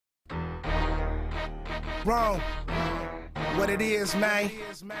Wrong. What it is, man.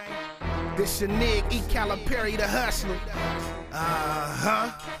 This your nigga, Eklips Da Hustla.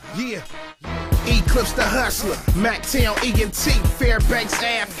 Yeah. Eklips Da Hustla, Mactown, ENT, Fairbanks,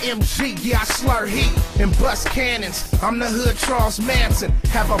 Ave, MG, yeah, I slur heat and bust cannons. I'm the hood Charles Manson.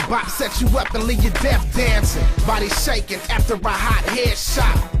 Have a box set you up and leave you deaf dancing. Body shaking after a hot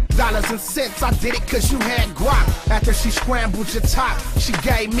headshot. Dollars and cents, I did it cause you had guap. After she scrambled your top, she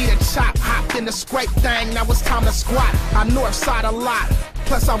gave me the chop. Hopped in the scrape thing, now it's time to squat. I north side a lot,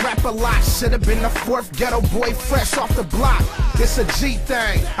 plus I rap a lot. Should've been the fourth ghetto boy fresh off the block. It's a G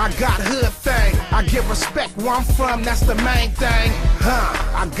thing, I got hood thing. I give respect where I'm from, that's the main thing.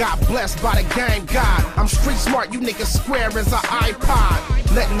 I got blessed by the game God. I'm street smart, you niggas square as an iPod.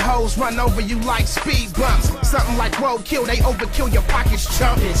 Letting hoes run over you like speed bumps. Something like roadkill, they overkill your pockets,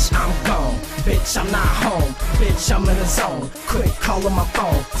 chump. Bitch, I'm gone. Bitch, I'm not home. Bitch, I'm in the zone. Quick calling my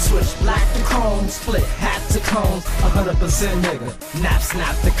phone. Switch black to chrome. Split hat to cones. 100% nigga. Nap,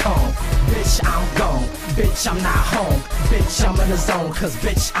 snap the cone. Bitch, I'm gone. Bitch, I'm not home. Bitch, I'm in the zone. Cause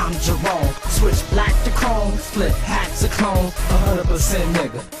bitch, I'm Jerome. Switch black to chrome. Split hat to cone. 100%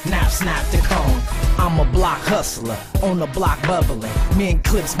 nigga. Nap, snap the cone. I'm a block hustler. On the block bubbling. Me and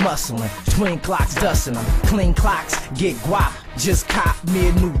Clips muscling. Twin clocks dusting them. Clean clocks. Get guap. Just cop me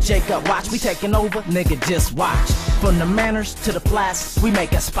a new Jacob watch. We taking over, nigga, just watch. From the manners to the flats, we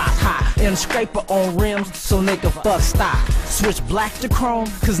make a spot hot. And a scraper on rims, so nigga fuck stock. Switch black to chrome,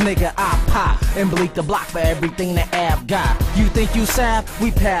 cause nigga I pop. And bleed the block for everything the Av got. You think you sab?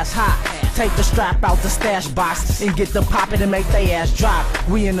 We pass hot. Take the strap out the stash box and get the poppin' and make they ass drop.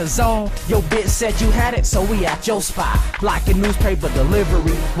 We in the zone, your bitch said you had it, so we at your spot. Like a newspaper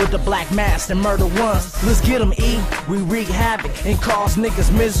delivery with the black mask and murder ones. Let's get them E, we wreak havoc and cause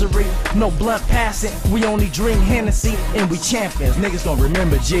niggas misery. No blunt passing, we only drink Hennessy and we champions. Niggas don't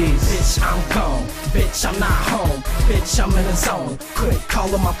remember G's. Bitch, I'm gone. Bitch, I'm not home. Bitch, I'm in the zone. Quick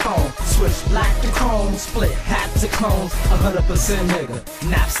calling my phone. Switch black to chrome. Split hat to clones. 100% nigga.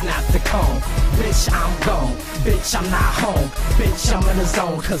 Nap, snap the cone. Bitch, I'm gone. Bitch, I'm not home. Bitch, I'm in the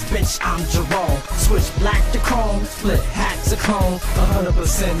zone. Cause bitch, I'm Jerome. Switch black to chrome. Split hat to clone.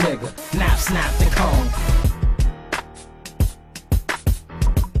 100% nigga. Nap, snap the cone.